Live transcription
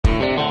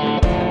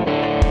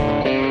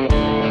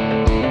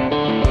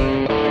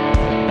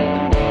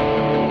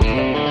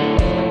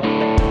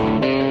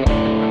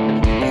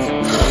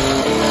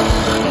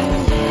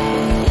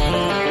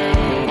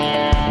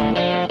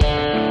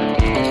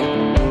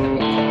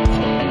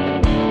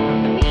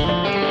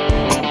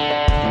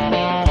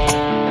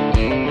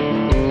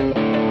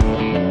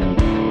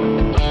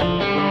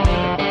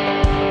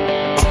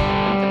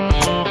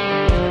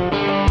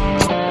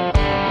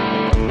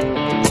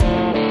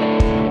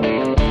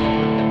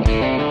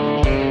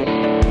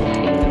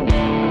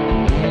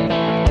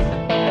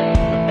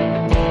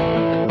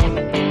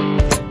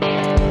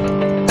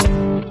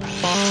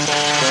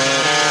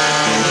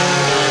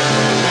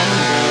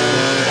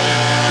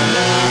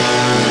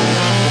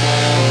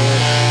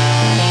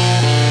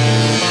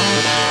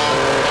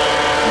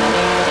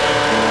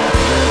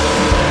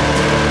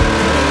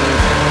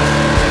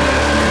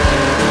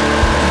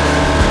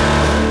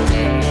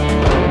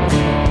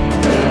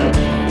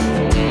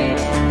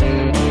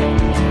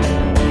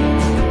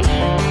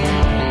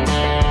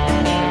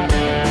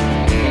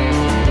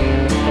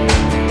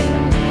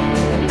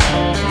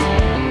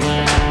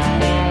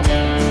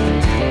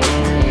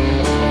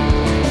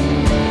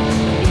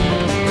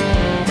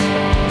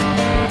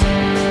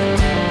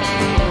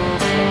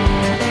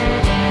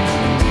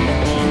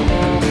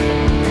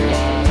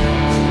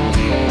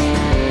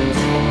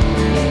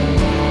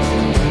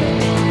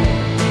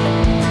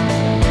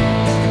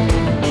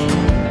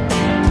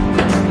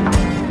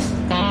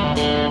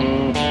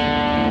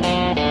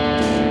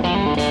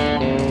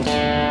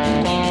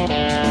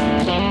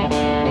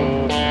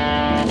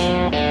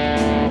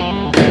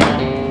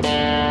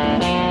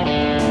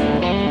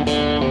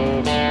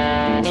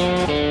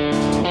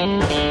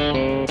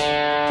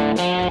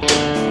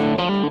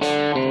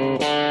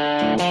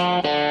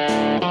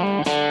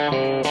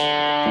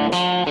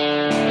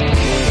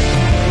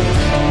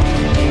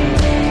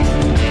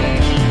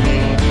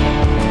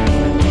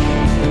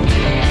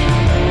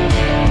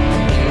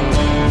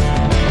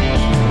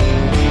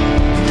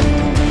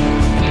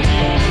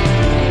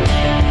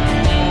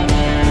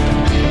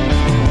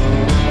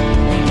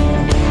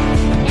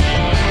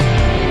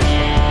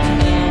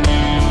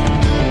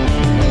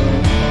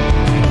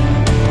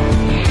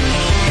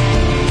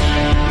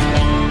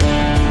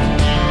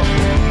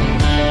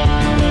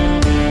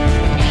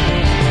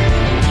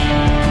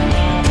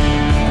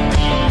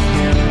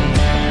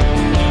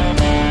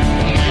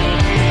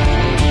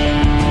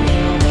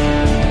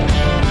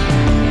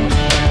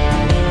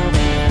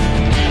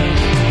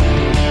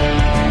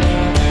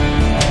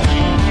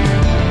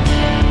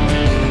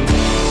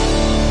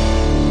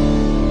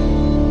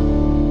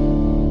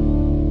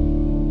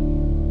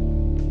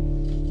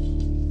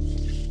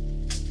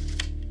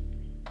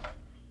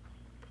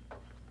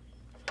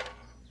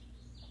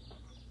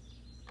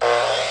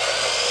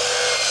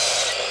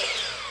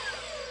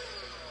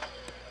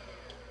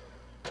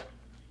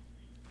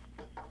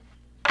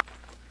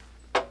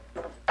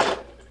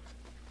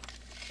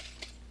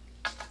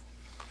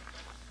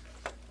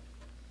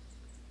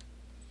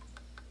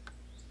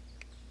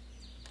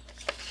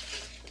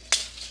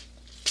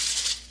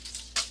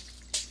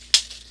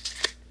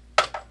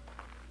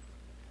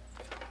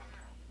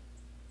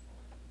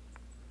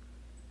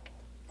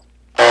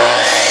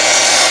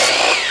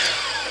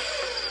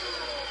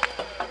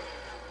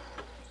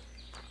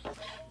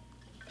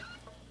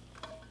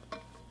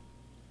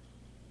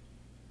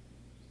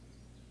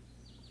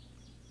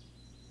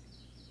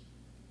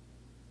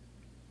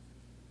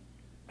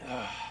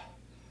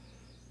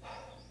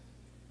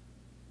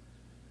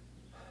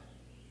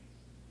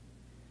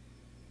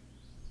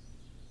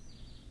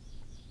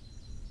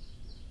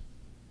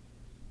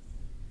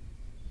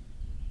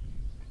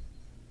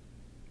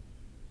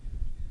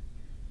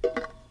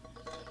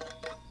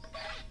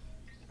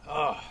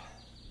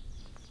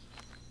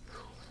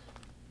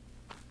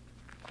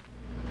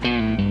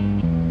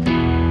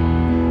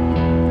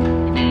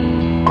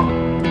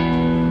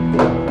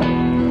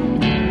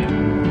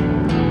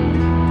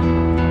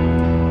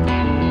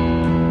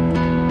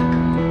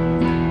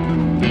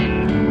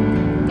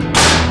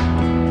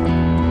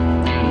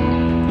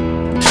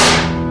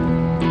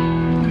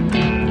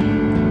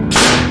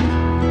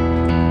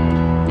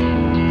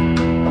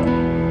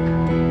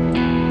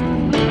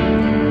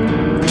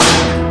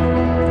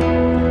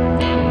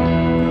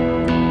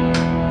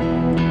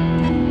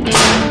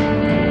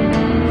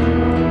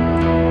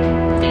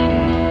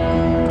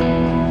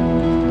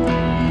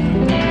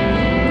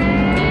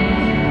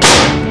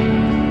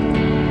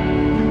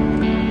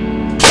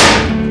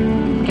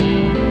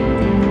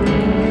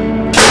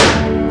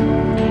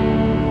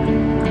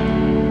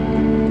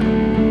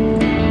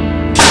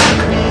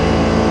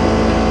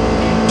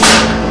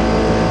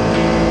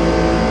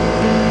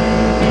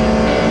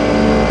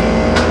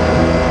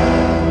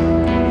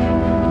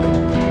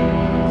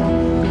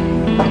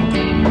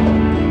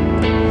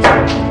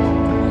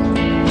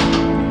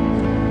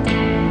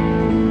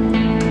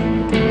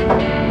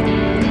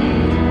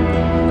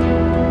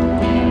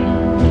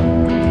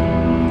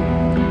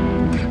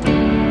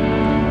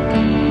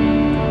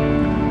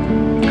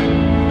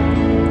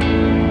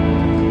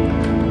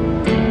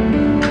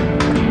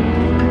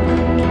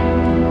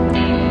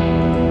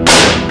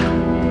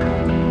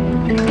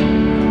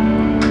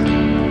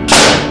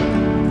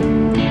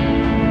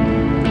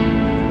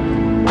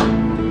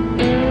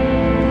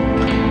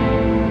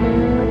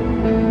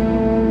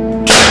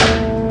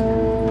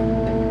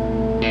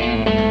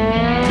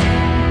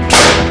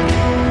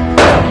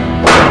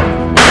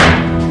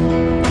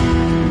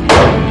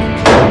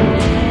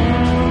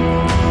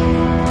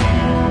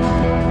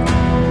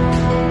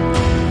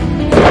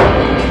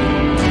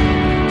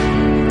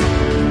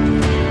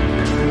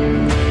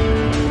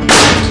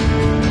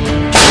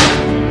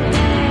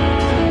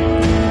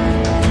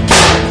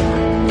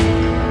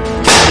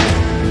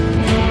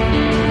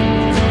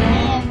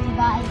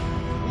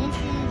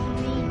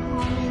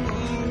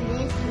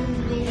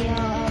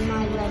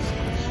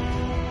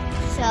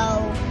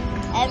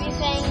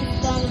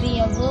be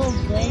a little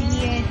good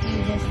here if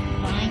you just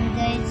find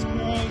that it's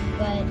good,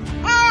 but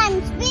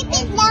I'm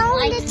sweeping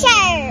down the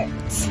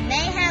chairs.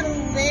 they have a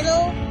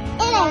little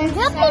And I'm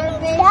good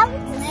dropping down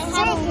the They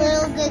have a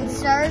little good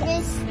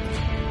service,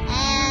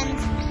 and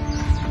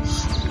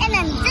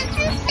I'm just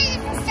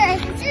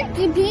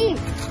starting deep.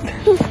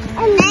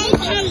 And they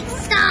can't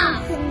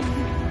stop.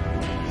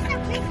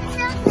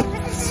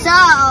 So,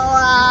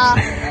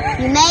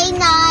 you may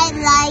not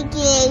like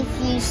it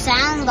if you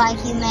sound like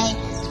you may,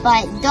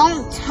 but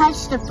don't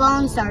touch the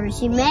phone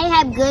service. You may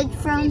have good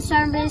phone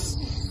service,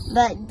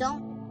 but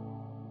don't.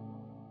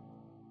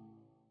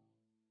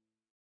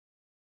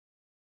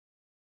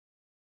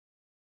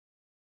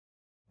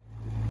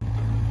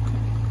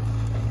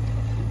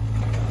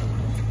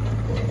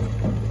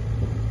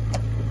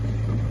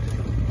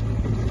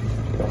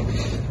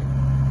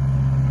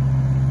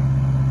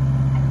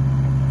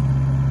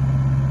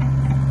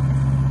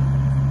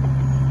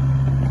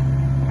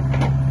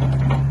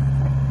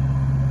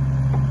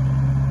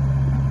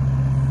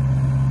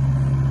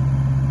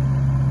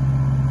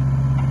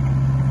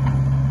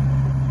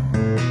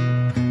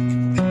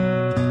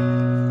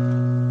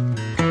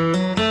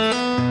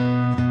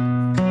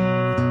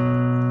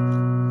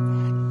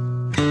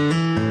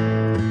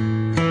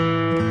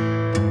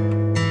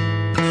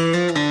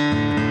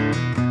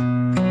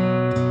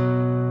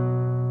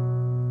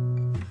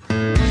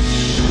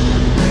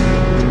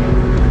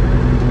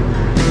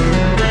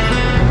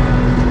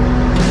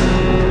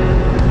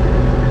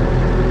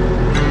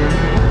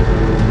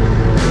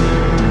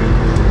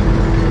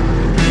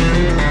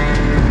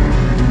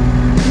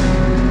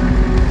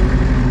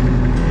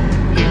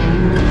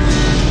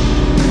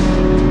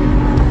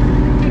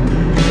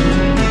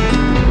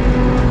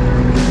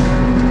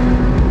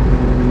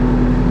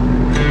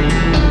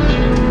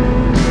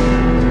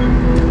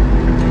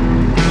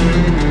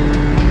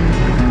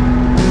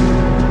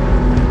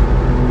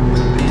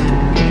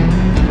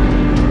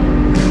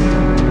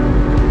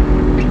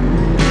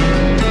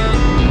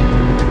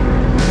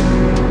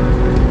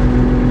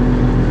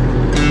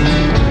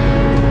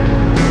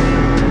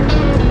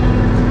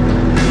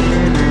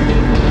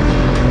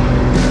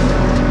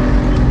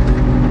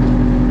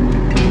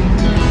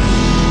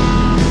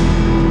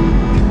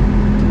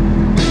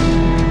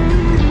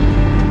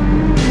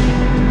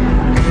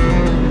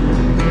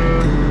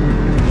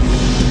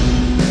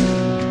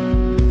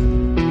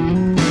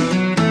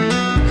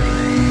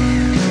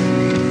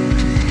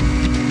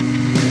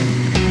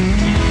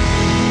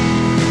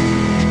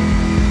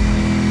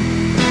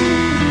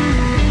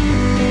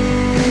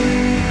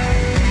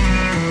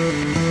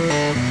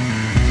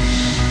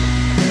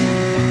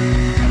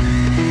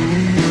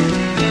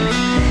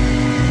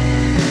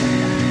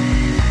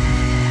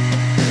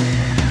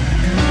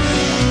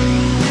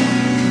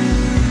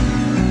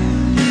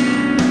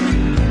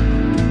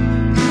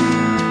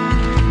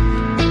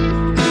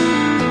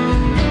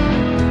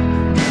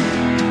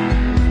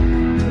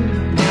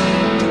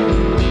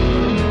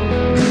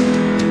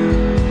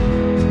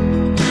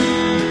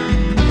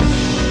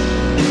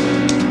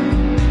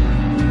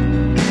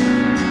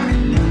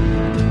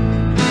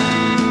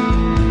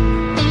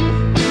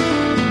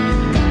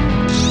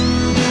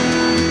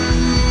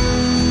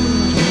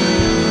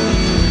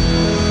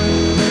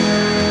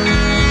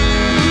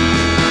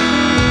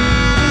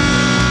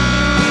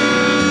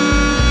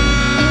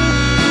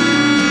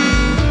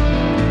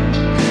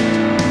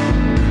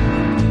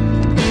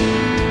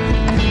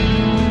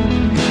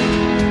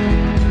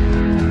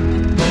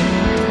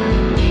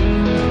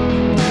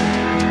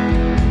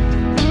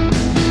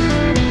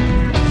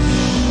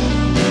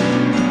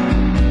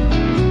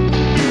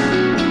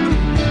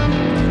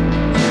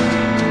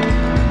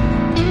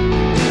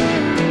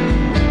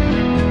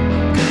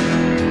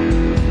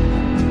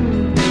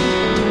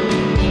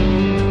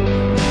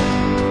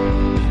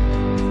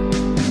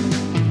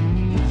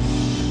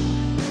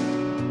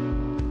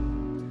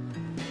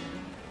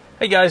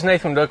 Hey guys,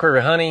 Nathan Duck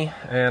River Honey,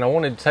 and I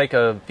wanted to take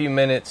a few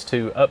minutes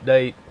to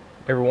update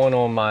everyone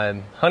on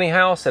my honey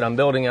house that I'm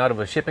building out of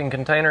a shipping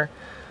container.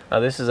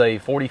 This is a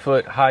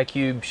 40-foot high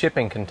cube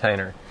shipping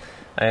container,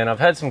 and I've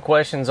had some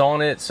questions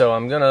on it, so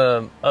I'm going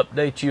to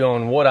update you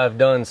on what I've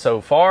done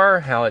so far,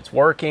 how it's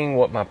working,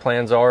 what my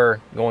plans are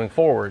going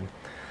forward.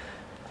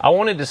 I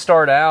wanted to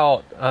start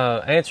out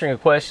answering a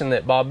question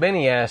that Bob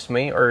Benny asked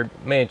me, or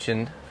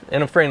mentioned,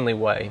 in a friendly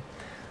way.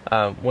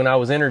 When I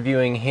was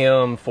interviewing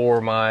him for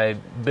my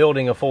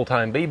Building a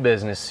Full-Time Bee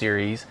Business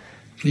series.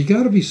 You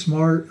got to be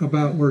smart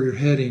about where you're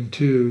heading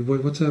too.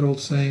 What's that old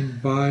saying?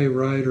 Buy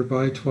right or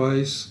buy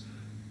twice?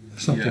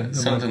 Something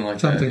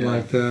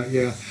like that.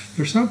 Yeah.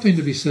 There's something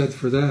to be said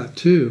for that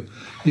too.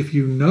 If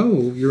you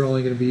know you're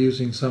only going to be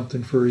using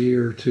something for a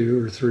year or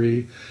two or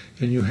three,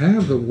 and you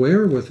have the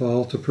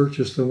wherewithal to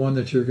purchase the one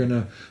that you're going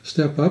to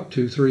step up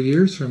to 3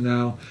 years from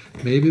now,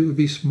 maybe it would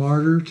be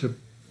smarter to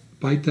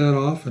bite that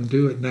off and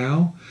do it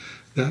now.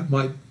 That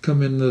might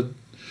come in the,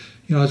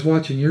 I was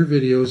watching your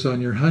videos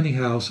on your honey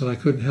house, and I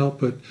couldn't help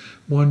but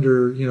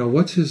wonder,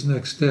 what's his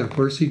next step?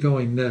 Where's he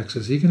going next?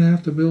 Is he going to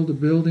have to build a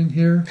building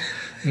here?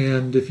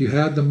 And if you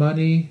had the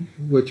money,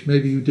 which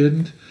maybe you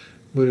didn't,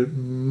 it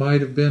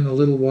might have been a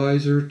little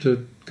wiser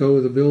to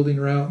go the building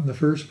route in the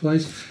first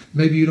place?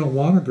 Maybe you don't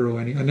want to grow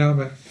any. And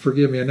now,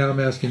 forgive me, now I'm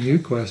asking you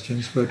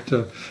questions, but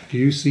do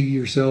you see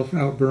yourself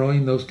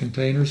outgrowing those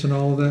containers and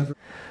all of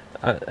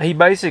that? He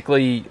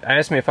basically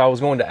asked me if I was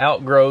going to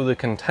outgrow the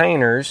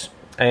containers,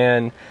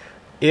 and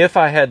if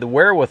I had the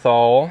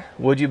wherewithal,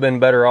 would you have been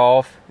better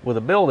off with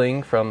a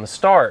building from the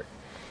start?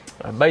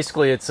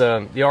 Basically, it's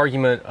the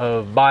argument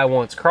of buy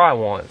once, cry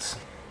once,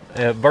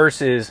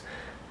 versus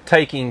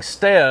taking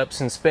steps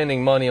and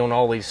spending money on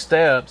all these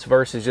steps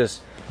versus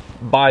just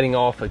biting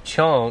off a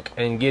chunk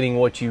and getting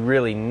what you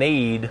really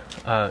need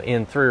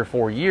in 3 or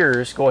 4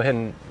 years. Go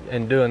ahead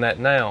and doing that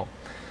now.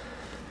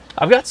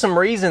 I've got some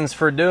reasons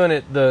for doing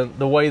it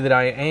the way that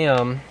I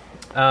am.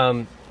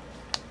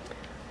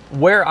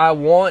 Where I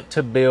want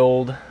to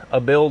build a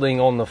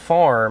building on the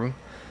farm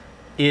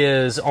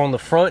is on the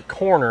front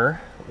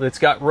corner. It's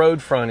got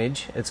road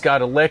frontage, it's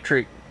got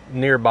electric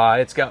nearby,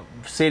 it's got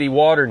city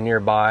water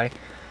nearby,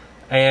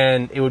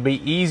 and it would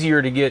be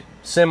easier to get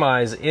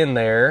semis in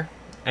there.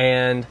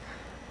 And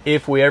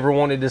if we ever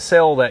wanted to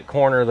sell that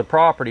corner of the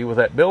property with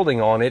that building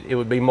on it, it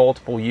would be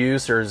multiple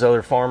use. There's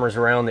other farmers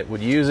around that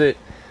would use it.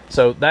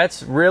 So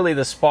that's really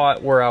the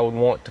spot where I would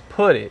want to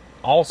put it.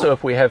 Also,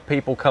 if we have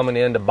people coming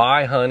in to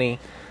buy honey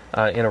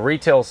in a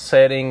retail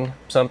setting,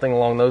 something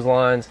along those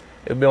lines,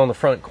 it would be on the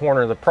front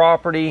corner of the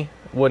property.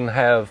 Wouldn't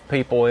have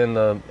people in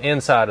the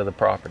inside of the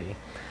property.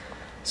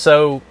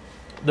 So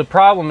the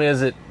problem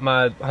is that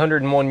my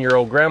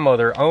 101-year-old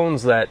grandmother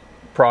owns that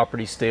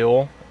property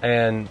still,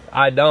 and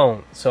I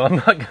don't. So I'm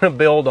not going to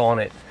build on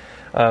it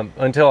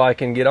until I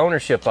can get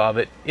ownership of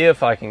it,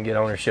 if I can get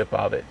ownership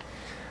of it.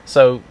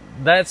 So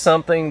that's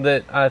something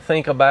that I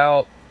think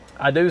about.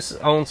 I do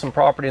own some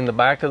property in the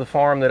back of the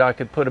farm that I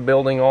could put a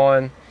building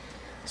on.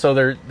 So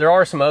there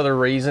are some other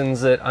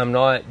reasons that I'm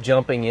not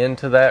jumping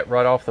into that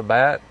right off the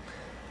bat.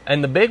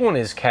 And the big one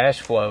is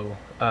cash flow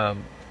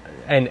and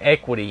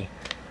equity.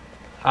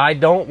 I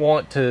don't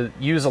want to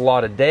use a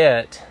lot of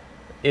debt,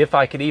 if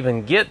I could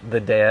even get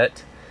the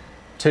debt,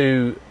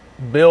 to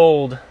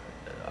build,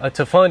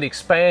 to fund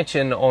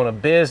expansion on a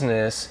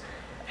business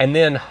and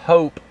then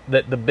hope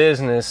that the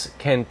business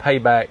can pay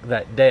back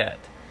that debt.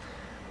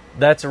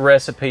 That's a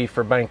recipe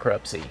for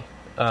bankruptcy.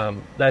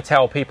 That's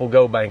how people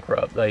go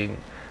bankrupt. They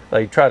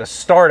try to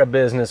start a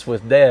business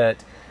with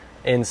debt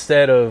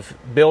instead of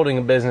building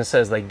a business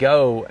as they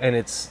go, and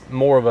it's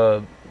more of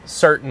a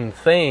certain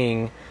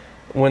thing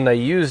when they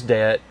use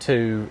debt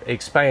to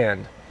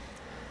expand.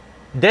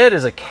 Debt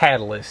is a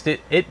catalyst.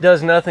 It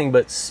does nothing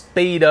but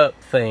speed up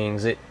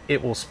things.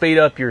 It will speed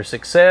up your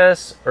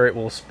success, or it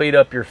will speed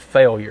up your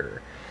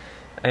failure.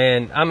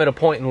 And I'm at a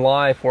point in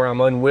life where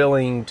I'm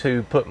unwilling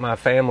to put my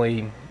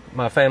family's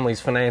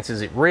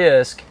finances at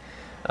risk.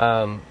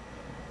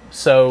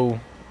 So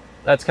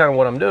that's kind of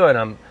what I'm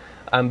doing.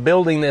 I'm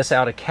building this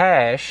out of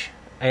cash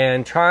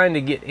and trying to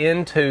get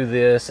into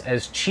this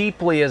as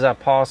cheaply as I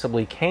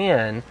possibly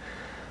can,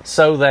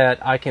 so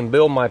that I can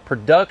build my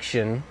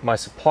production, my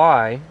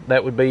supply.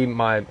 That would be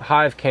my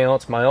hive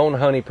counts, my own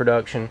honey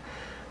production.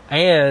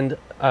 And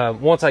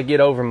once I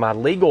get over my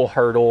legal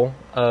hurdle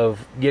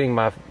of getting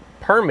my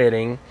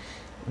permitting,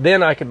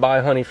 then I could buy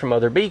honey from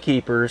other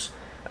beekeepers,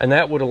 and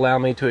that would allow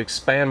me to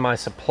expand my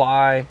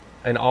supply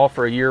and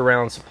offer a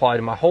year-round supply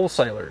to my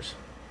wholesalers.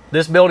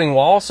 This building will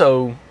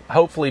also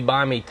hopefully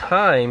buy me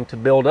time to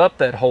build up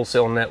that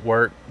wholesale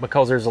network,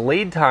 because there's a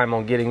lead time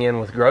on getting in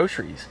with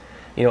groceries.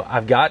 You know,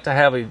 I've got to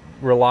have a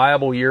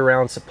reliable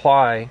year-round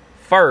supply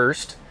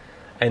first,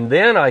 and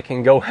then I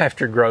can go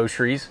after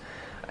groceries,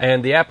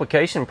 and the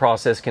application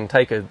process can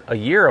take a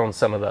year on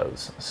some of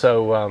those.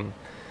 So,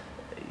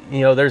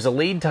 you know, there's a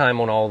lead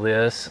time on all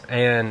this,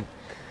 and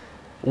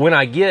when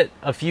I get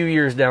a few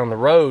years down the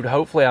road,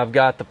 hopefully I've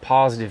got the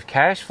positive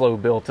cash flow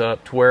built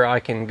up to where I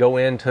can go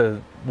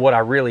into what I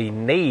really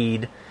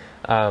need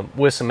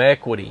with some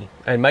equity,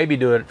 and maybe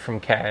do it from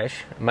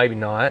cash, maybe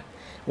not.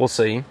 We'll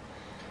see.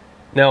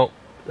 Now,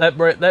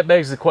 that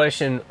begs the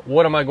question,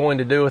 what am I going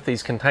to do with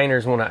these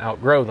containers when I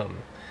outgrow them?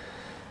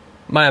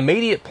 My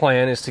immediate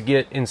plan is to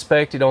get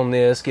inspected on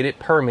this, get it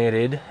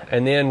permitted,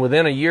 and then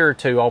within a year or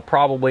two, I'll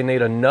probably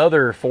need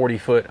another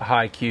 40-foot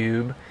high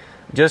cube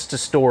just to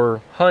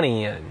store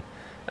honey in.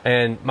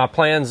 And my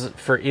plans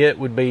for it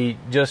would be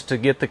just to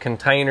get the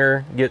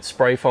container, get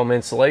spray foam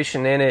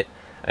insulation in it,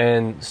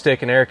 and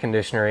stick an air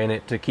conditioner in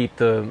it to keep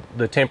the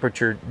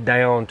temperature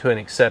down to an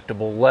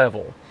acceptable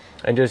level,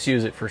 and just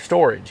use it for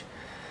storage.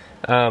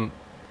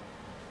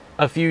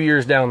 A few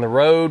years down the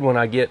road, when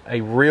I get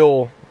a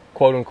real,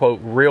 quote-unquote,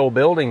 real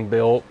building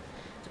built,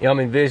 you know, I'm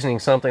envisioning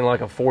something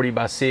like a 40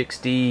 by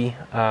 60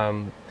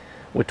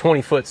 with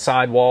 20-foot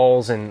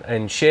sidewalls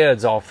and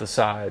sheds off the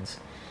sides.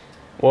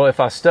 Well, if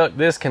I stuck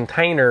this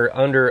container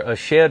under a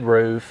shed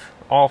roof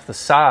off the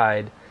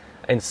side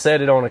and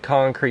set it on a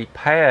concrete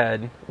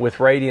pad with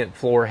radiant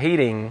floor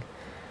heating,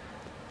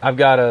 I've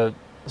got a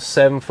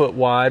 7-foot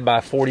wide by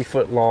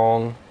 40-foot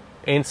long,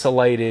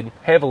 insulated,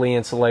 heavily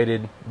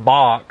insulated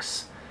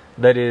box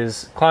that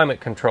is climate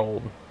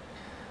controlled.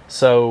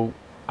 So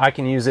I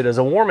can use it as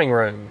a warming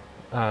room.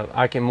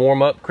 I can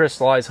warm up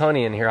crystallized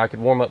honey in here. I could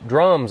warm up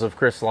drums of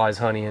crystallized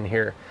honey in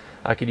here.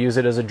 I could use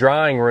it as a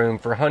drying room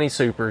for honey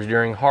supers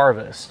during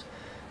harvest.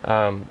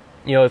 You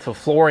know, if the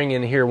flooring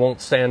in here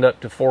won't stand up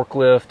to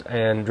forklift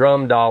and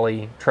drum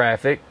dolly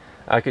traffic,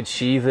 I could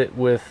sheathe it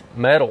with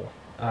metal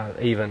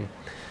even.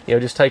 You know,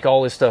 just take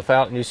all this stuff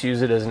out and just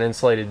use it as an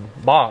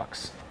insulated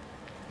box.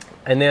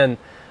 And then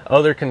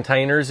other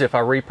containers, if I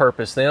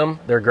repurpose them,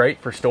 they're great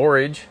for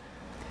storage.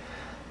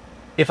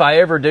 If I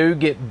ever do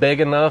get big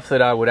enough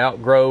that I would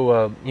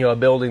outgrow you know, a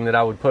building that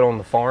I would put on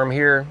the farm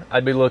here,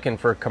 I'd be looking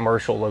for a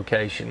commercial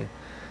location.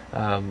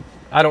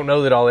 I don't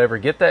know that I'll ever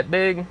get that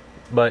big,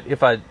 but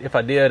if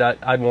I did,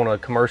 I'd want a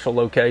commercial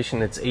location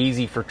that's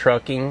easy for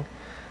trucking.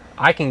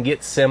 I can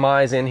get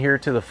semis in here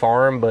to the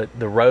farm, but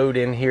the road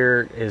in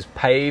here is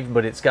paved,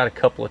 but it's got a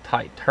couple of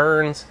tight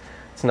turns.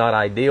 It's not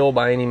ideal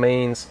by any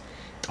means.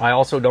 I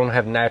also don't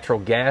have natural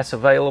gas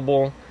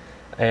available,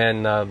 and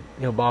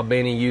you know, Bob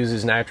Benny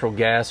uses natural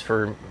gas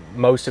for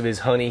most of his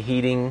honey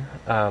heating.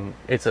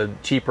 It's a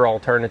cheaper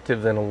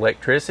alternative than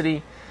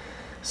electricity.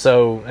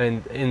 So,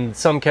 and in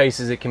some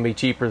cases it can be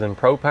cheaper than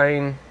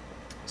propane.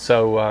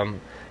 So,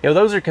 you know,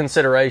 those are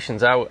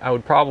considerations. I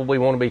would probably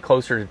want to be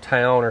closer to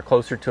town or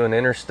closer to an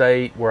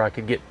interstate where I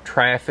could get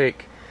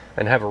traffic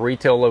and have a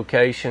retail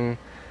location.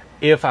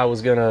 If I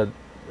was going to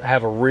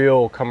have a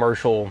real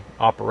commercial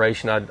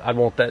operation, I'd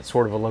want that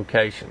sort of a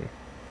location.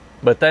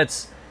 But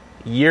that's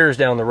years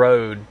down the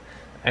road,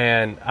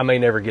 and I may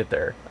never get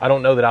there. I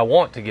don't know that I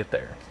want to get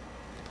there.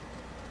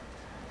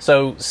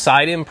 So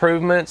site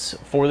improvements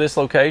for this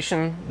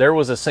location, there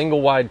was a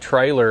single wide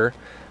trailer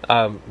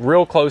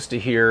real close to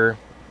here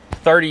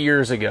 30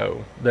 years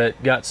ago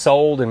that got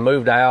sold and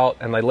moved out,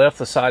 and they left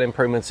the site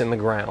improvements in the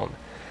ground.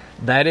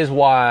 That is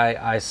why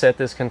I set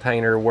this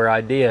container where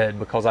I did,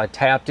 because I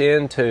tapped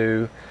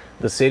into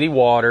the city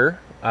water,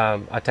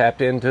 I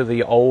tapped into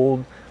the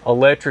old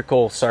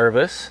electrical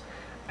service,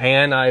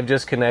 and I've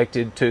just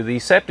connected to the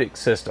septic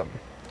system.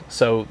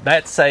 So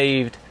that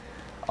saved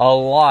a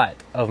lot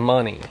of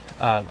money.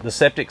 The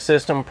septic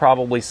system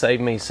probably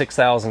saved me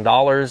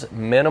 $6,000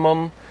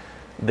 minimum.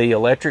 The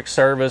electric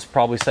service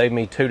probably saved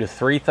me $2,000 to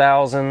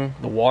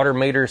 $3,000. The water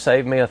meter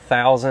saved me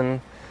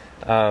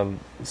 $1,000.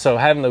 So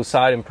having those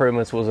site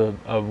improvements was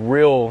a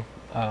real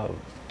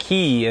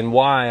key in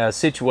why I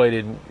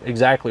situated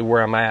exactly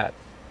where I'm at.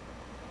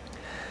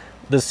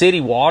 The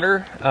city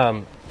water,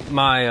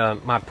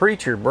 my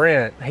preacher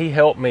Brent, he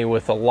helped me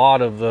with a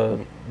lot of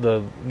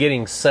the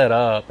getting set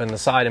up and the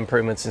site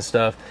improvements and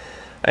stuff.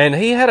 And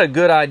he had a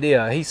good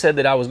idea. He said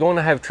that I was going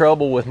to have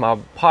trouble with my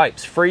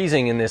pipes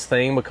freezing in this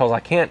thing because I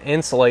can't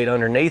insulate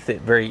underneath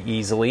it very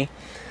easily.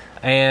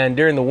 And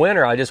during the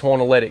winter, I just want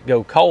to let it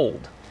go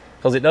cold,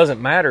 because it doesn't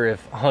matter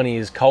if honey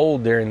is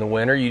cold during the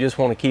winter. You just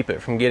want to keep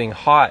it from getting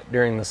hot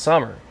during the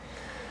summer.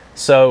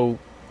 So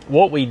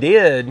what we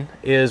did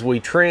is we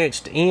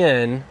trenched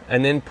in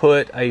and then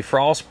put a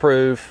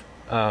frost-proof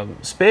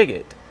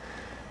spigot.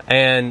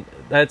 And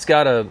that's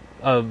got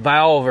a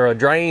valve or a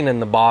drain in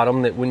the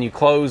bottom that when you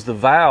close the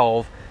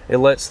valve, it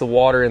lets the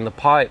water in the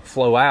pipe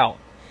flow out,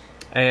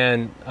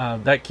 and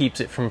that keeps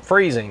it from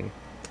freezing.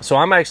 So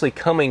I'm actually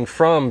coming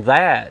from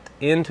that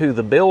into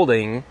the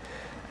building,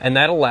 and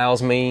that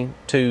allows me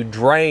to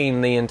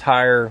drain the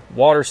entire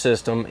water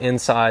system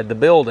inside the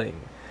building.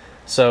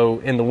 So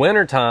in the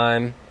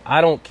wintertime,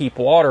 I don't keep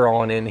water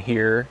on in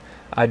here.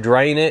 I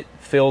drain it,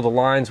 fill the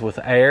lines with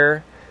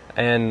air,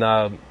 and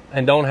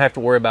don't have to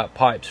worry about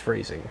pipes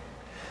freezing.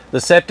 The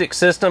septic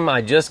system,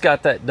 I just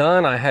got that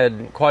done. I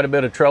had quite a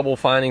bit of trouble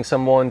finding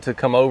someone to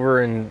come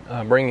over and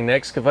bring an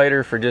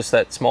excavator for just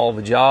that small of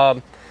a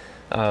job.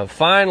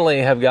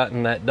 Finally have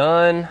gotten that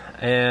done,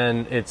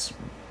 and it's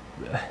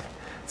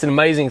an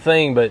amazing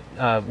thing, but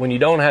when you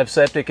don't have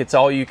septic, it's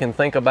all you can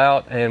think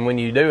about, and when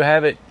you do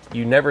have it,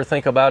 you never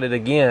think about it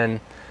again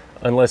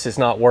unless it's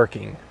not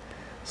working.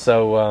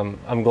 So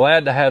I'm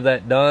glad to have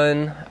that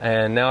done,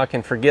 and now I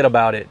can forget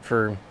about it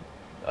for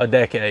a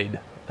decade,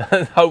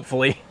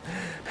 hopefully.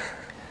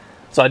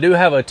 So I do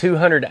have a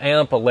 200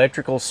 amp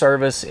electrical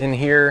service in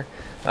here.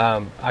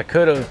 I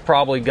could have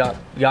probably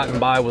gotten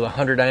by with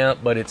 100 amp,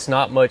 but it's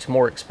not much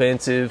more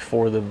expensive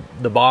for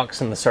the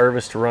box and the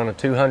service to run a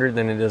 200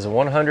 than it is a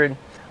 100.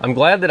 I'm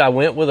glad that I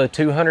went with a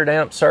 200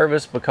 amp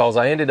service, because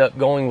I ended up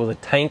going with a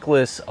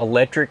tankless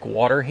electric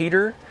water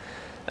heater,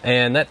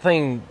 and that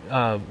thing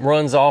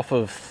runs off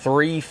of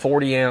 3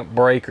 40 amp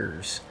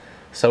breakers.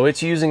 So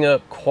it's using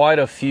up quite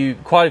a few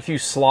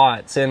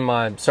slots in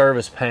my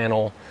service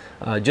panel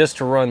just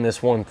to run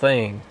this one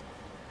thing.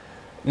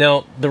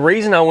 Now, the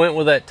reason I went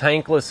with that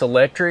tankless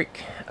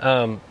electric,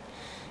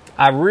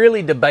 I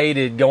really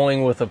debated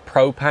going with a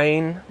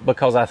propane,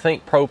 because I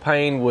think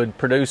propane would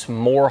produce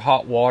more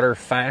hot water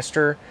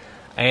faster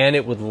and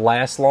it would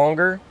last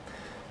longer.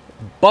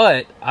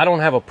 But I don't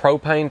have a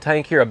propane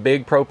tank here, a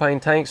big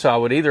propane tank, so I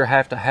would either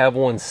have to have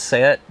one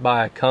set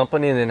by a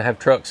company and then have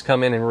trucks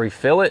come in and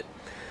refill it,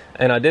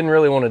 and I didn't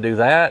really want to do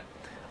that.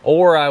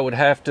 Or I would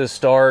have to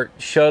start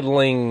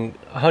shuttling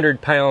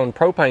 100-pound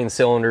propane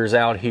cylinders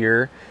out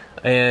here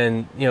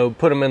and, you know,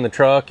 put them in the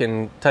truck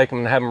and take them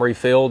and have them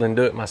refilled and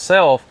do it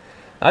myself.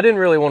 I didn't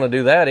really want to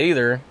do that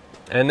either.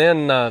 And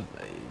then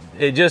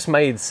it just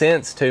made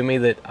sense to me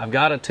that I've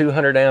got a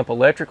 200 amp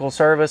electrical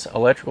service.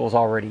 Electrical's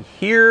already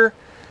here.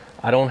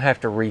 I don't have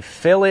to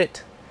refill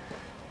it.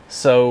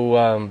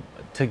 So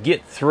to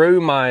get through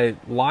my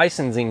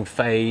licensing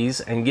phase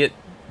and get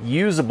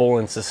usable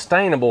and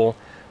sustainable,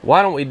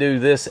 why don't we do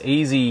this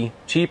easy,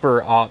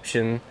 cheaper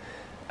option,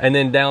 and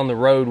then down the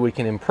road we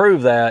can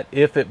improve that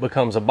if it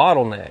becomes a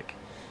bottleneck.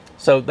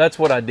 So that's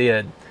what I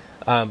did.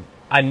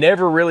 I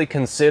never really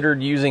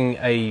considered using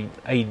an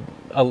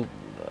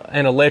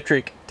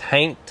electric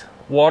tanked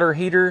water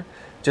heater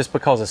just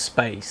because of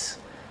space.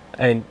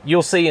 And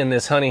you'll see in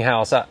this honey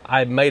house,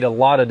 I made a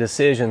lot of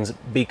decisions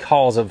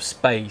because of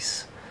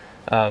space.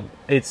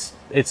 It's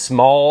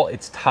small,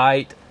 it's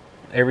tight,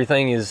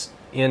 everything is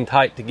in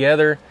tight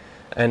together,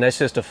 and that's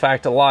just a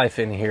fact of life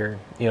in here.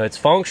 You know, it's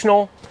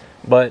functional,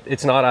 but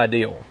it's not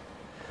ideal.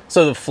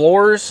 So the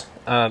floors,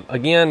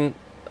 again,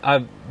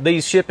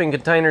 these shipping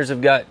containers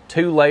have got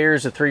 2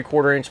 layers of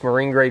 3/4 inch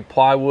marine grade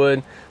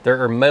plywood.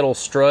 There are metal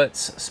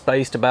struts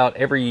spaced about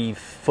every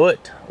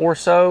foot or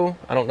so.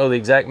 I don't know the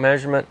exact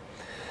measurement.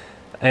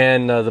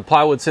 And the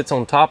plywood sits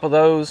on top of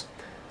those.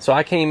 So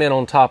I came in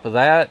on top of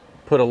that,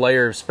 put a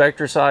layer of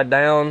Spectracide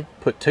down,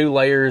 put 2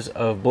 layers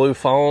of blue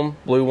foam,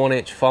 blue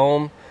 1-inch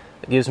foam.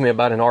 It gives me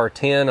about an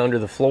R10 under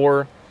the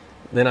floor.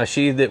 Then I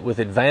sheathed it with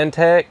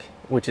Advantech,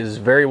 which is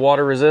very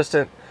water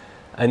resistant.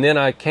 And then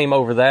I came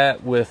over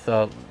that with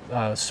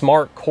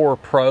Smart Core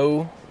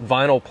Pro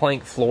vinyl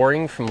plank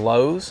flooring from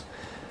Lowe's.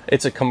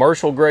 It's a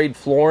commercial grade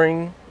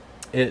flooring.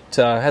 It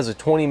has a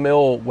 20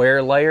 mil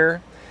wear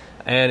layer,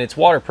 and it's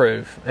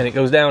waterproof and it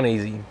goes down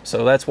easy.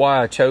 So that's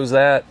why I chose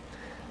that.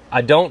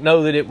 I don't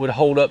know that it would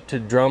hold up to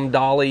drum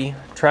dolly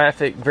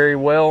traffic very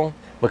well,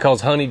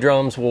 because honey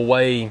drums will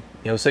weigh,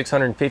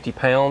 650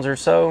 pounds or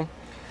so.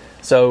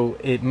 So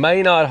it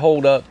may not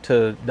hold up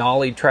to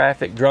dolly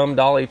traffic, drum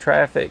dolly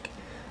traffic.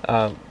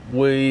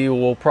 We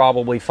will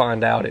probably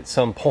find out at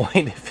some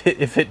point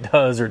if it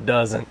does or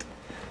doesn't.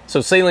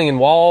 So ceiling and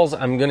walls,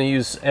 I'm going to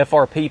use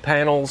FRP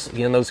panels.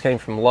 Again, those came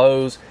from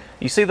Lowe's.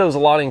 You see those a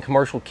lot in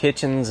commercial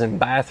kitchens and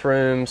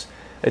bathrooms.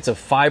 It's a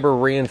fiber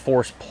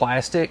reinforced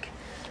plastic,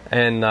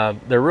 and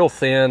they're real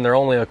thin. They're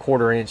only a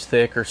 1/4 inch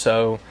thick or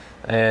so.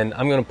 And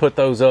I'm going to put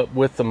those up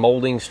with the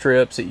molding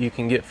strips that you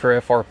can get for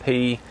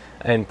FRP,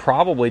 and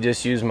probably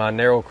just use my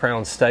narrow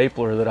crown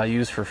stapler that I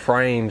use for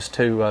frames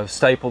to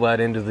staple that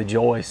into the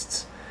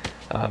joists.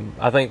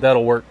 I think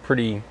that'll work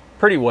pretty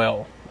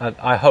well.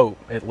 I hope,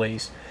 at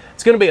least.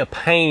 It's going to be a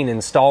pain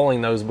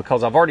installing those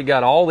because I've already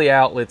got all the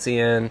outlets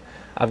in.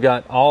 I've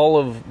got all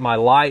of my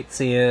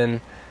lights in.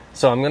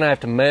 So I'm going to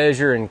have to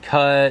measure and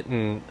cut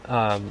and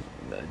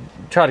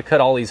try to cut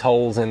all these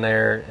holes in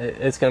there.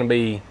 It's going to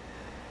be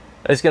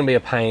a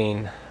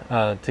pain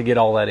to get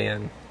all that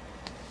in.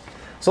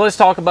 So let's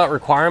talk about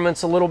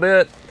requirements a little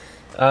bit.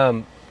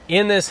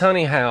 In this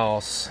honey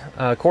house,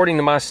 according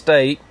to my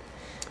state,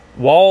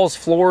 walls,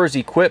 floors,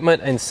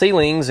 equipment, and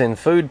ceilings in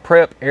food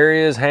prep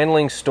areas,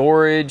 handling,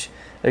 storage,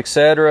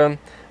 etc.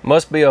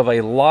 must be of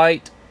a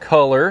light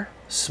color,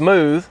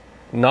 smooth,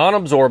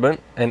 non-absorbent,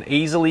 and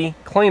easily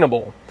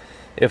cleanable.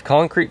 If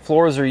concrete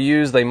floors are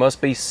used, they must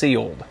be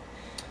sealed.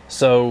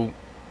 So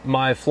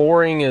my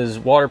flooring is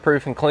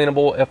waterproof and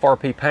cleanable.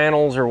 FRP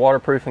panels are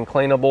waterproof and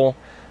cleanable.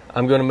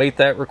 I'm going to meet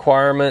that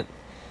requirement.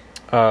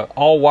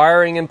 All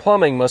wiring and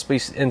plumbing must be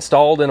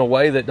installed in a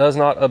way that does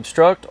not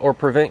obstruct or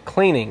prevent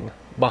cleaning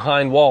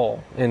behind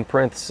wall, in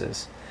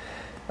parentheses.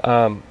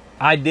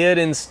 I did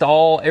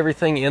install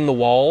everything in the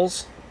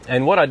walls,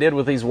 and what I did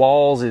with these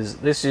walls is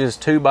this is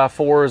just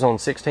 2x4s on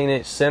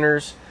 16-inch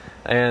centers,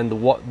 and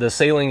the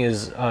ceiling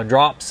is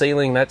drop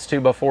ceiling. That's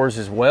 2x4s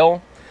as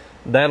well.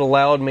 That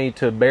allowed me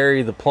to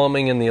bury the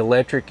plumbing and the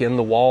electric in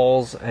the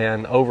walls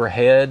and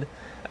overhead,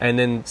 and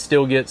then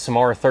still get some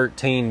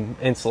R13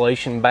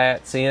 insulation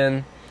batts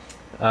in.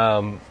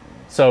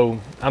 So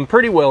I'm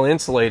pretty well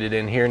insulated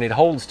in here, and it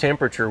holds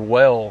temperature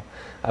well.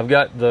 I've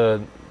got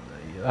the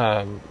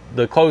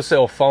closed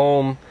cell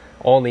foam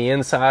on the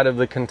inside of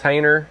the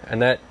container,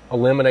 and that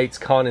eliminates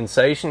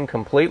condensation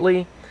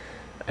completely.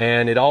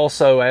 And it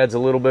also adds a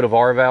little bit of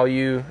R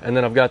value. And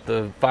then I've got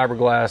the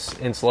fiberglass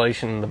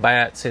insulation, the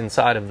bats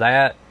inside of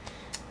that.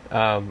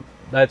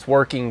 That's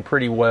working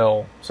pretty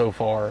well so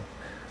far.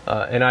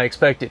 And I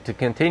expect it to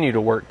continue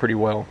to work pretty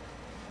well.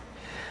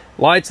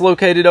 Lights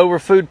located over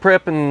food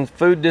prep and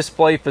food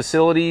display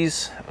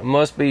facilities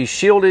must be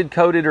shielded,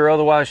 coated, or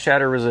otherwise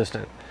shatter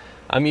resistant.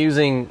 I'm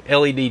using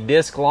LED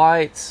disc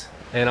lights,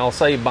 and I'll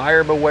say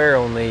buyer beware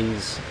on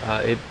these.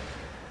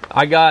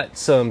 I got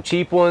some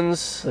cheap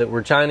ones that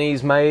were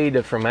Chinese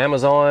made from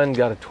Amazon,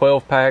 got a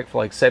 12 pack for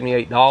like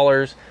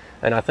 $78,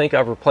 and I think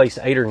I've replaced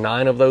 8 or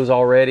 9 of those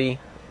already.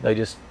 They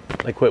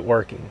quit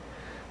working.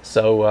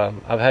 So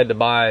I've had to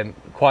buy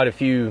quite a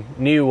few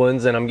new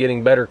ones, and I'm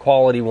getting better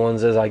quality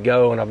ones as I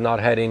go, and I've not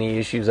had any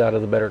issues out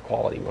of the better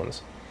quality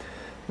ones.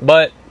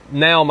 But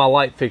now my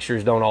light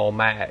fixtures don't all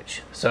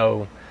match.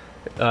 So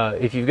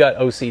if you've got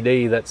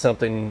OCD, that's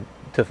something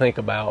to think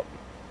about.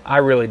 I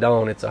really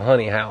don't. It's a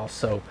honey house,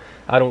 so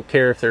I don't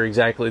care if they're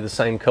exactly the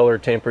same color,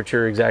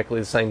 temperature, exactly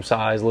the same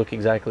size, look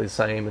exactly the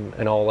same,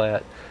 and all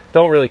that.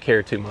 Don't really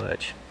care too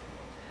much.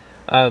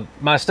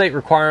 My state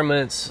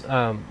requirements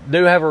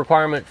do have a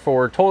requirement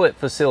for toilet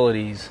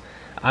facilities.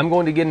 I'm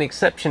going to get an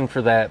exception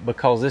for that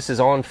because this is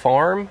on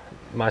farm.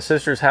 My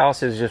sister's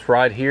house is just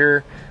right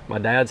here. My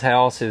dad's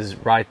house is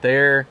right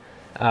there.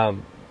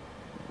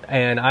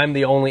 And I'm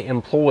the only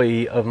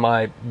employee of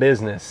my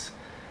business.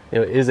 You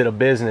know, is it a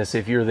business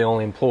if you're the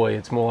only employee?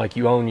 It's more like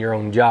you own your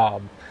own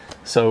job.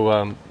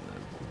 So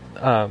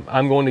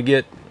I'm going to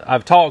get,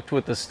 I've talked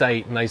with the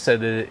state and they said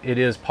that it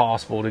is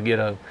possible to get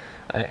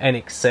an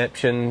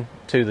exception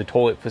to the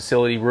toilet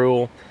facility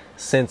rule.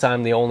 Since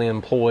I'm the only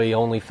employee,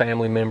 only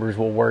family members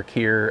will work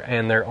here,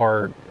 and there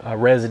are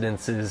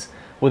residences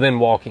within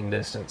walking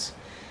distance.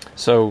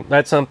 So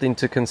that's something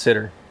to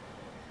consider.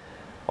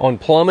 On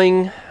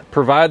plumbing,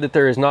 provide that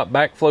there is not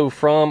backflow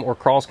from or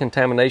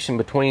cross-contamination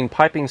between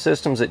piping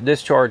systems that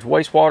discharge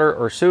wastewater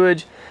or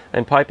sewage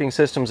and piping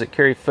systems that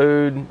carry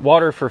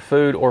water for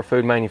food or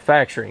food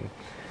manufacturing.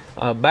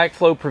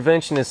 Backflow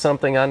prevention is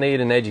something I need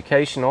an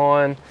education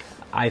on.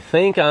 I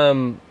think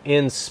I'm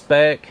in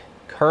spec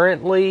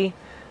currently.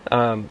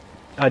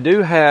 I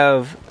do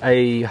have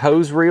a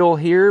hose reel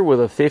here with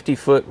a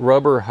 50-foot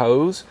rubber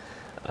hose.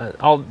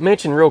 I'll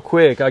mention real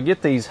quick, I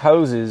get these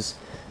hoses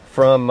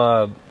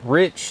from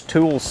Rich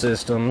Tool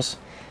Systems,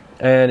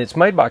 and it's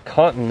made by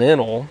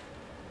Continental,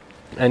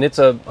 and it's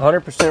a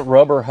 100%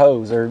 rubber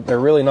hose. They're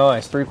really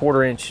nice,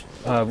 3/4 inch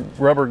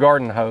rubber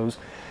garden hose.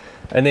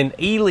 And then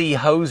Ely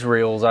hose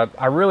reels,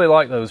 I really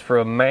like those. For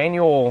a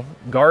manual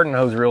garden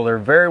hose reel, they're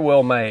very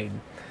well made.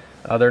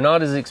 They're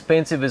not as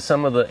expensive as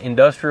some of the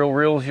industrial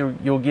reels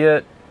you'll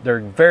get. They're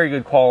very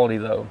good quality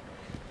though.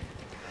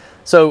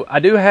 So I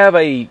do have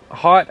a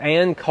hot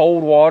and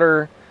cold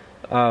water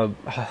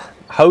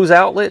hose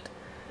outlet,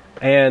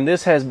 and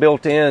this has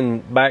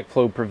built-in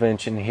backflow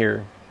prevention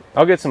here.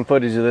 I'll get some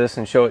footage of this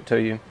and show it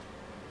to you.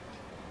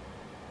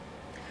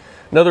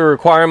 Another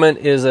requirement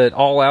is that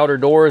all outer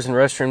doors and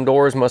restroom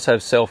doors must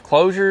have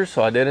self-closure,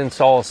 so I did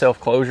install a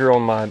self-closure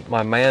on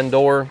my man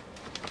door.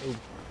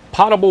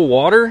 Potable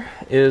water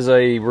is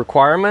a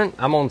requirement.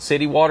 I'm on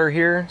city water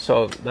here,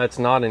 so that's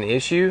not an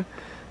issue.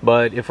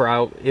 But if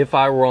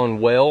I were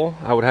on well,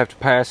 I would have to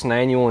pass an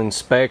annual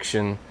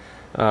inspection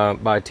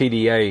by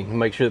TDA to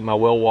make sure that my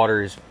well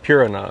water is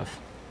pure enough.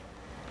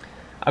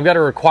 I've got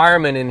a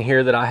requirement in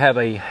here that I have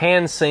a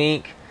hand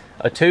sink,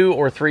 a 2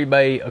 or 3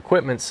 bay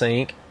equipment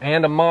sink,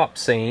 and a mop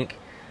sink.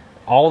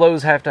 All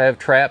those have to have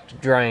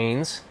trapped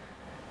drains,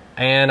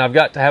 and I've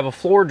got to have a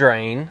floor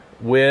drain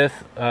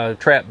with a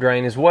trap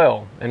drain as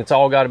well, and it's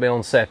all got to be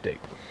on septic.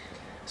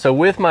 So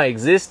with my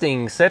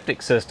existing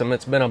septic system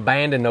that's been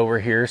abandoned over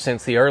here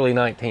since the early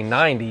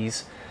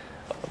 1990s,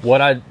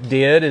 what I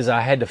did is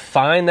I had to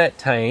find that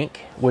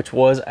tank, which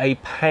was a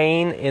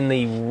pain in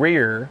the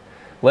rear.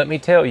 Let me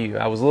tell you,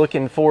 I was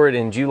looking for it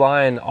in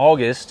July and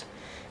August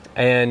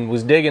and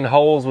was digging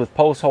holes with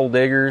post hole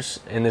diggers,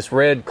 and this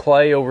red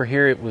clay over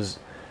here, it was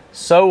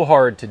so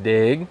hard to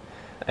dig,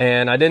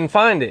 and I didn't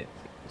find it.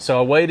 So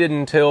I waited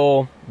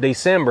until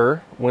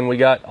December when we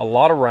got a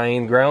lot of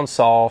rain, ground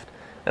soft,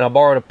 and I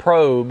borrowed a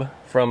probe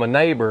from a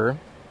neighbor,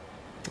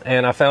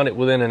 and I found it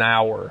within an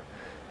hour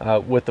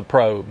with the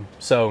probe.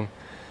 So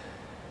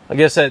I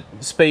guess that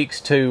speaks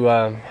to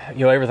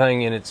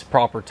everything in its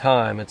proper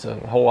time. It's a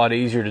whole lot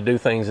easier to do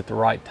things at the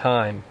right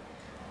time.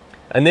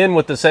 And then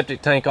with the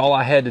septic tank, all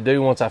I had to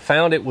do once I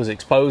found it was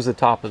expose the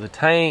top of the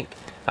tank.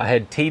 I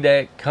had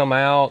TDEC come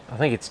out. I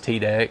think it's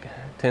TDEC,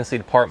 Tennessee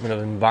Department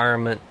of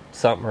Environment,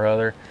 something or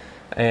other,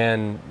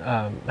 and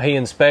he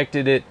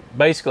inspected it.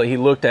 Basically, he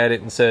looked at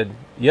it and said,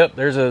 yep,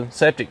 there's a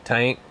septic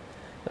tank,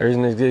 there's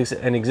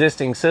an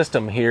existing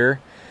system here,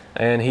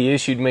 and he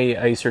issued me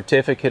a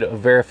certificate of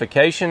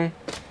verification.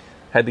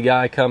 Had the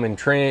guy come and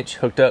trench,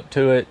 hooked up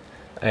to it,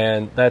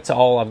 and that's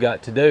all I've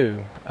got to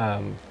do.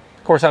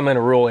 Of course, I'm in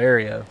a rural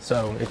area,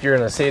 so if you're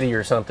in a city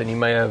or something, you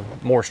may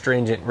have more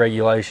stringent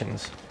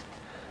regulations.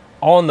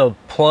 On the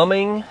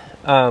plumbing,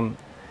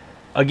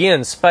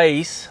 again,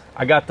 space.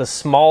 I got the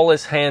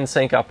smallest hand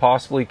sink I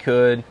possibly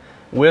could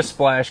with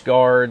splash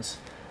guards.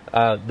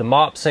 The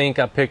mop sink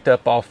I picked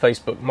up off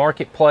Facebook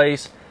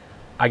Marketplace.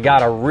 I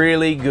got a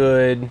really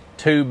good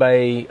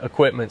 2-bay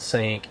equipment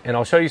sink, and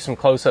I'll show you some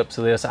close-ups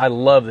of this. I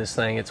love this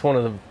thing. It's one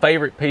of the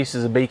favorite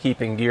pieces of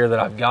beekeeping gear that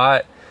I've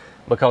got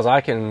because I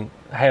can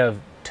have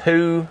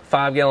 2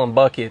 5-gallon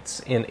buckets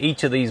in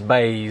each of these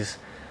bays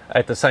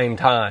at the same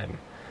time.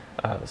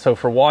 So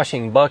for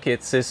washing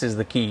buckets, this is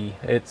the key.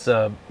 It's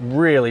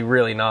really,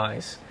 really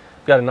nice.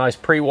 Got a nice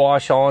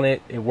pre-wash on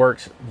it. It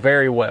works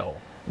very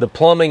well. The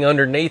plumbing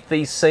underneath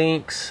these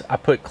sinks, I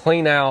put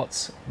clean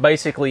outs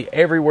basically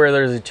everywhere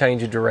there's a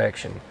change of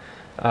direction.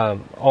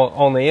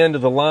 On the end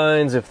of the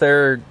lines, if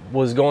there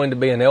was going to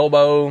be an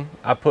elbow,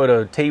 I put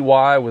a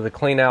TY with a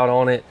clean out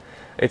on it.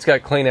 It's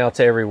got clean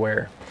outs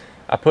everywhere.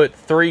 I put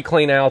 3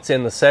 clean outs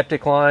in the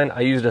septic line.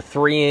 I used a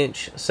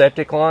 3-inch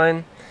septic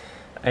line.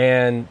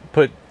 and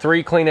put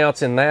 3 clean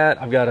outs in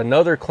that. I've got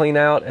another clean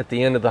out at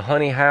the end of the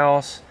honey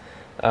house.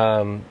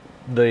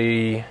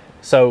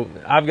 So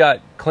I've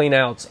got clean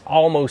outs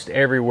almost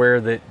everywhere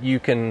that you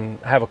can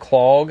have a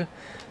clog,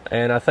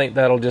 and I think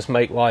that'll just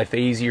make life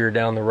easier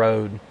down the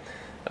road.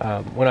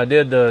 When I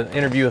did the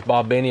interview with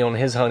Bob Benny on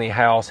his honey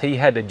house, he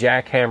had to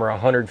jackhammer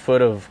 100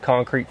 foot of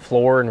concrete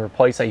floor and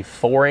replace a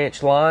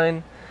 4-inch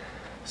line.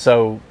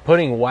 So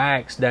putting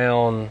wax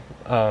down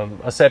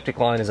a septic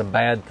line is a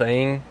bad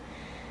thing.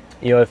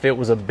 You know, if it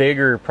was a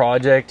bigger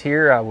project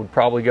here, I would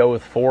probably go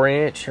with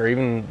 4-inch or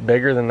even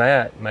bigger than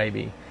that,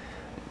 maybe.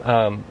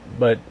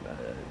 But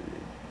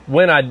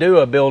when I do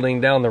a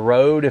building down the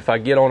road, if I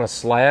get on a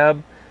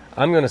slab,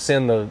 I'm going to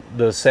send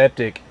the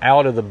septic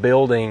out of the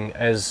building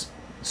as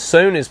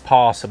soon as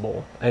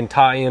possible and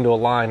tie into a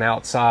line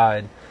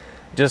outside,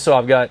 just so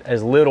I've got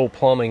as little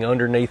plumbing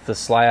underneath the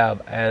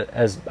slab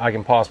as I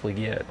can possibly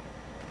get.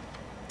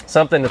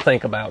 Something to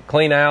think about.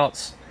 Clean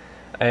outs,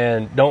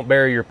 and don't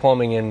bury your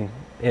plumbing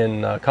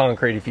in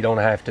concrete if you don't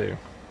have to.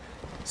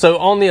 So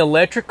on the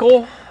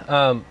electrical,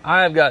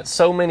 I've got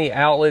so many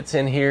outlets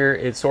in here,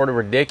 it's sort of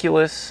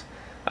ridiculous.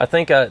 I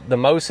think the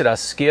most that I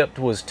skipped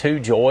was 2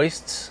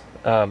 joists.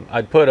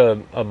 I'd put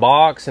a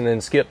box and then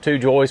skip 2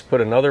 joists,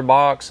 put another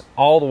box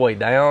all the way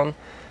down,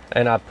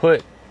 and I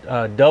put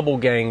double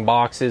gang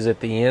boxes at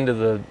the end of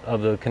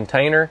the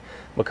container,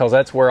 because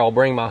that's where I'll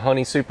bring my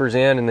honey supers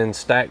in and then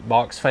stack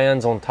box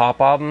fans on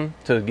top of them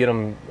to get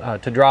them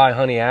to dry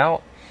honey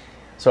out.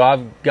 So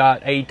I've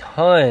got a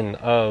ton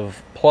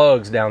of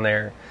plugs down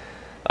there.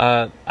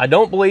 I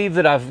don't believe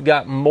that I've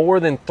got more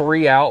than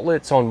 3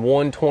 outlets on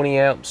one 20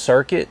 amp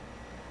circuit,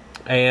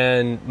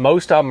 and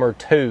most of them are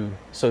 2.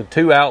 So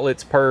 2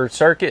 outlets per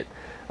circuit.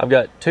 I've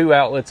got 2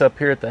 outlets up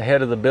here at the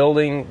head of the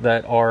building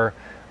that are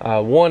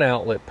 1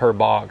 outlet per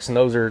box, and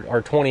those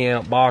are 20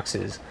 amp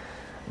boxes.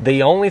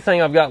 The only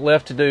thing I've got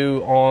left to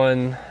do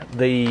on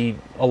the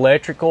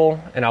electrical,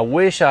 and I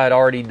wish I had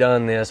already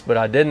done this, but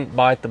I didn't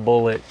bite the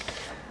bullet,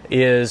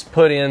 is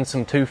put in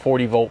some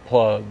 240 volt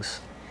plugs,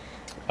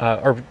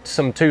 or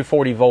some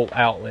 240 volt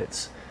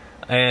outlets.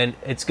 And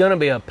it's going to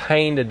be a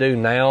pain to do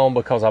now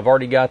because I've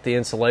already got the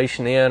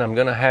insulation in. I'm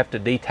going to have to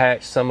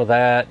detach some of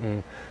that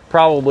and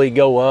probably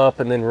go up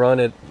and then run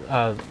it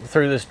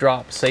through this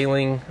drop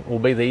ceiling will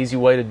be the easy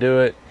way to do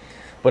it.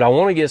 But I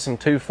want to get some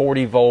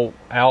 240 volt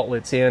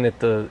outlets in at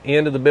the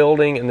end of the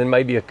building, and then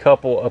maybe a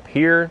couple up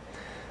here.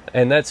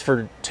 And that's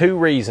for 2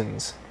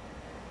 reasons.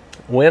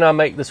 When I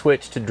make the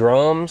switch to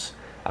drums,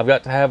 I've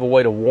got to have a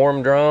way to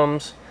warm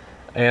drums,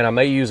 and I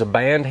may use a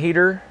band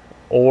heater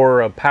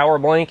or a power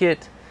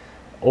blanket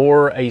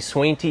or a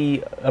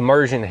Swinty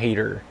immersion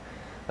heater.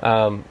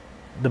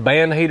 The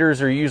band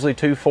heaters are usually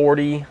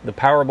 240. The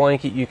power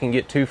blanket you can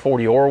get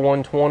 240 or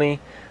 120.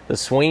 The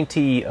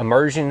Swinty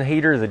immersion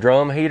heater, the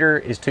drum heater,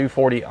 is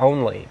 240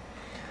 only.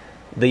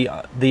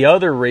 The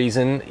other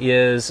reason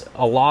is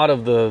a lot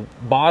of the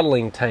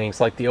bottling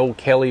tanks, like the old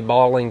Kelly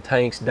bottling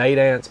tanks,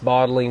 Daydance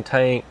bottling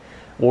tank,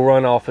 will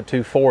run off of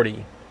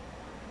 240.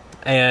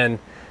 And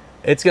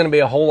it's going to be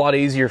a whole lot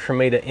easier for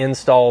me to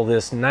install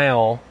this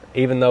now,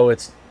 even though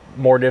it's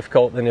more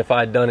difficult than if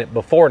I'd done it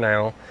before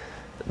now,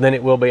 than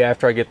it will be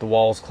after I get the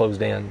walls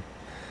closed in.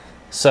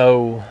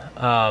 So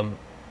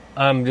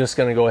I'm just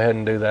going to go ahead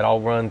and do that.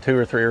 I'll run 2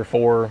 or 3 or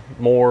 4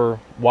 more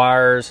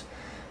wires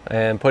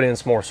and put in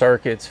some more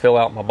circuits, fill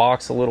out my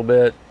box a little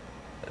bit.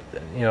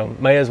 You know,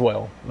 may as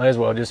well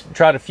just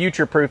try to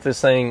future-proof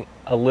this thing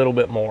a little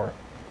bit more.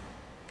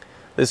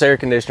 This air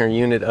conditioner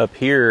unit up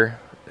here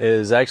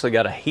is actually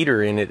got a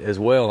heater in it as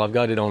well. I've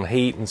got it on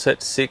heat and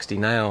set to 60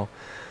 now,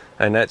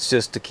 and that's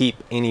just to keep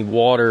any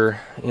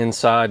water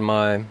inside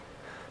my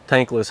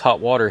tankless hot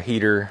water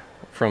heater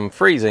from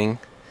freezing.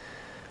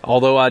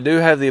 Although I do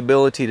have the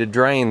ability to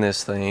drain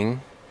this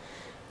thing.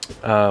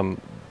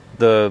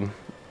 The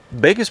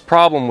biggest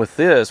problem with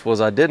this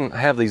was I didn't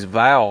have these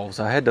valves.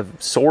 I had to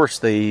source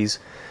these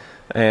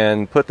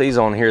and put these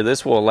on here.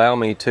 This will allow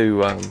me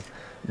to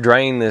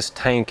drain this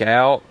tank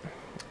out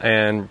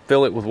and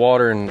fill it with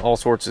water and all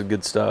sorts of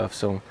good stuff.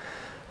 So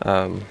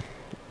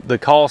the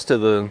cost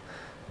of the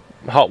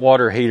hot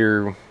water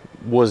heater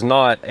was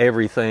not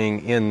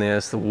everything in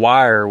this. The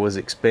wire was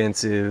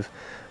expensive.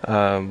 You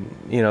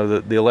know,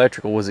 the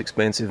electrical was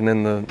expensive, and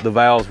then the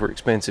valves were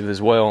expensive as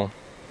well.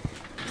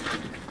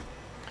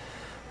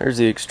 There's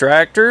the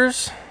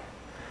extractors.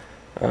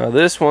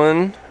 This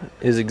one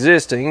is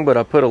existing, but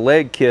I put a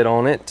leg kit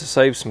on it to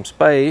save some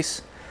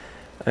space,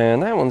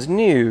 and that one's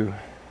new.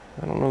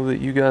 I don't know that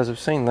you guys have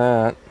seen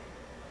that.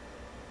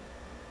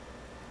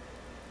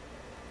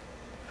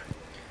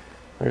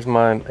 There's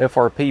my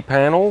FRP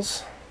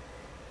panels.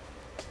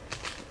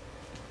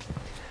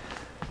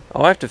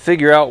 I'll have to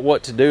figure out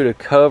what to do to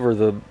cover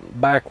the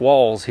back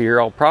walls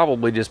here. I'll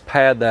probably just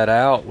pad that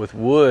out with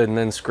wood and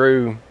then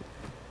screw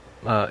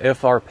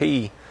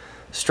FRP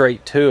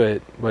straight to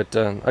it, but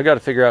I got to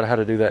figure out how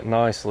to do that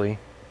nicely.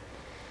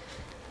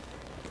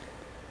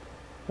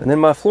 And then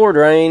my floor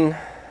drain,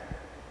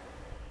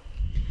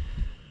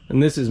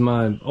 and this is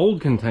my old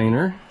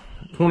container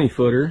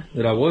 20-footer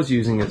that I was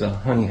using as a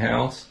honey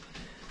house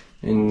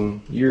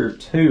in year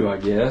 2, I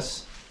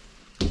guess.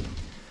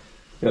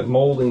 Got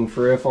molding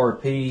for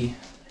FRP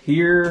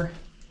here.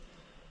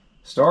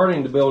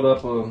 Starting to build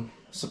up a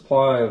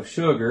supply of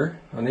sugar.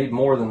 I need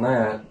more than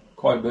that,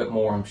 quite a bit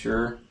more, I'm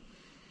sure.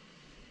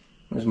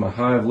 There's my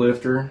hive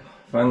lifter.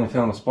 Finally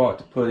found a spot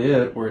to put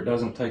it where it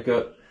doesn't take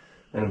up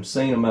an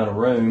obscene amount of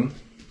room.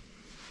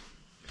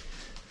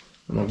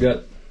 And I've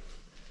got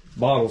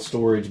bottle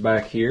storage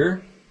back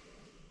here.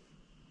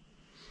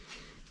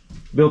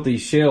 Built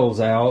these shelves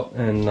out,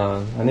 and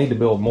I need to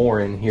build more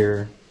in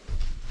here.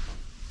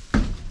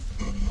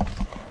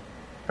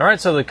 Alright,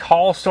 so the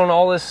cost on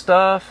all this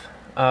stuff,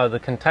 the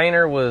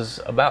container was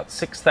about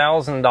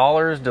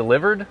 $6,000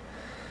 delivered.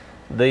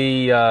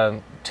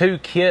 The 2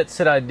 kits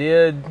that I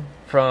did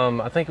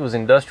from, I think it was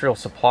Industrial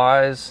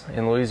Supplies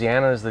in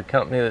Louisiana, is the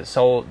company that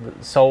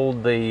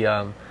sold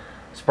the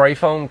spray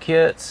foam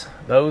kits.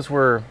 Those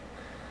were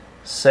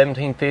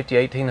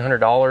 $1,750,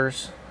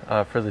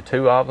 $1,800 for the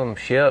 2 of them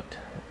shipped,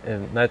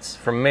 and that's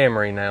from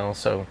memory now,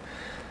 so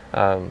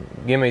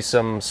give me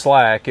some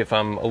slack if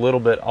I'm a little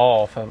bit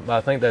off.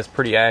 I think that's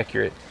pretty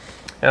accurate.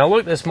 And I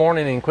looked this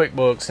morning in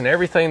QuickBooks, and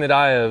everything that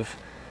I have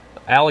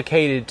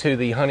allocated to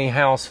the honey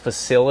house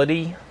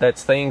facility,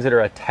 that's things that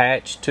are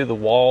attached to the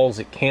walls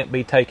that can't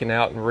be taken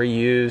out and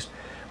reused.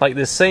 Like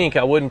this sink,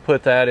 I wouldn't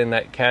put that in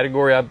that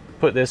category. I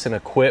put this in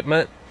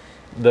equipment.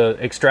 The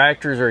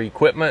extractors are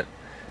equipment.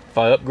 If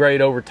I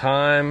upgrade over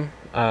time,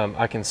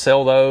 I can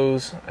sell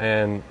those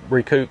and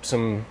recoup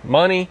some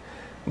money.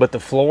 But the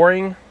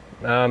flooring,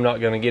 I'm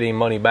not going to get any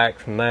money back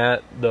from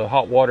that. The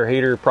hot water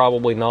heater,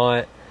 probably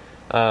not.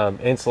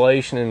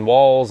 Insulation and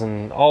walls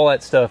and all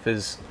that stuff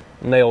is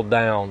nailed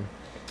down.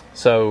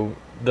 So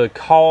the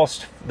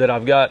cost that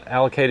I've got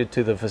allocated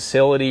to the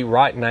facility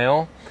right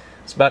now,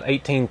 it's about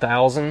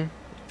 $18,000,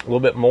 a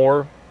little bit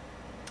more.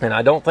 And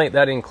I don't think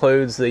that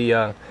includes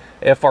the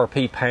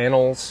FRP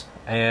panels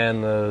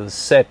and the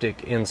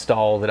septic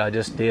install that I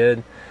just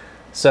did.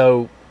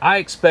 So I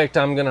expect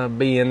I'm going to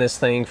be in this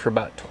thing for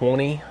about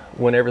 20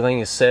 when everything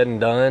is said and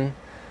done,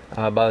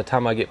 by the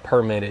time I get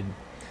permitted.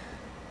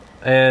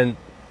 And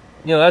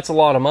you know, that's a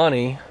lot of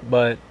money,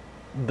 but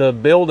the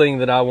building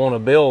that I want to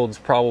build is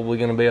probably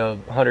going to be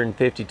 $150,000,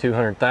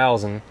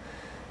 $200,000,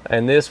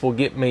 and this will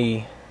get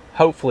me,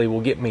 hopefully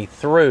will get me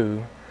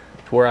through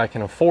to where I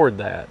can afford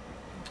that.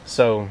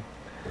 So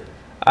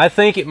I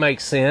think it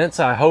makes sense.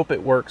 I hope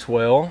it works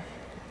well.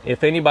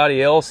 If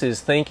anybody else is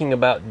thinking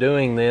about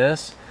doing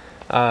this,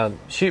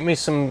 shoot me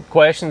some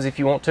questions if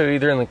you want to,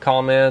 either in the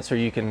comments, or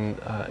you can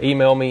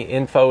email me,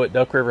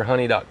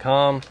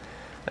 info@duckriverhoney.com.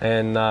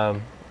 And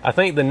I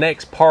think the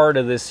next part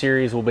of this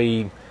series will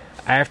be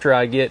after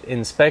I get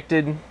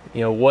inspected,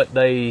 you know, what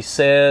they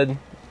said,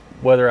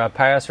 whether I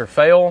pass or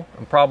fail.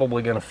 I'm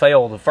probably going to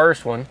fail the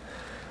first one.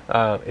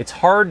 It's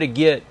hard to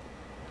get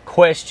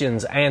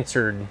questions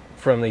answered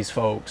from these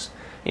folks.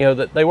 You know,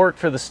 that they work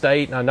for the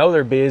state, and I know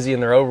they're busy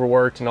and they're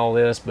overworked and all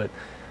this, but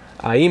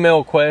I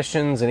email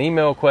questions and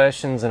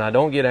I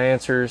don't get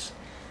answers.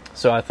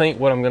 So I think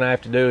what I'm going to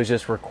have to do is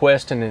just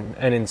request an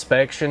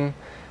inspection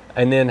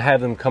and then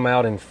have them come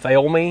out and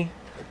fail me.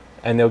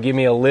 And they'll give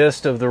me a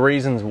list of the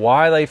reasons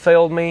why they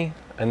failed me,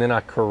 and then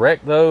I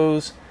correct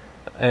those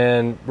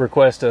and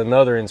request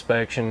another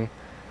inspection.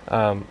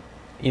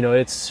 You know,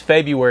 it's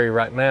February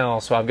right now,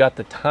 so I've got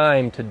the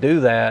time to do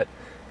that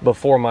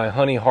before my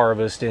honey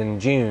harvest in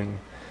June.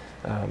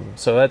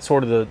 So that's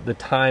sort of the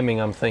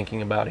timing I'm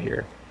thinking about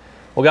here.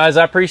 Well, guys,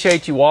 I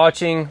appreciate you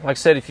watching. Like I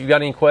said, if you've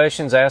got any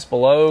questions, ask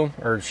below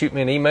or shoot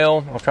me an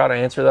email. I'll try to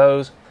answer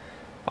those.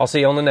 I'll see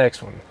you on the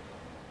next one.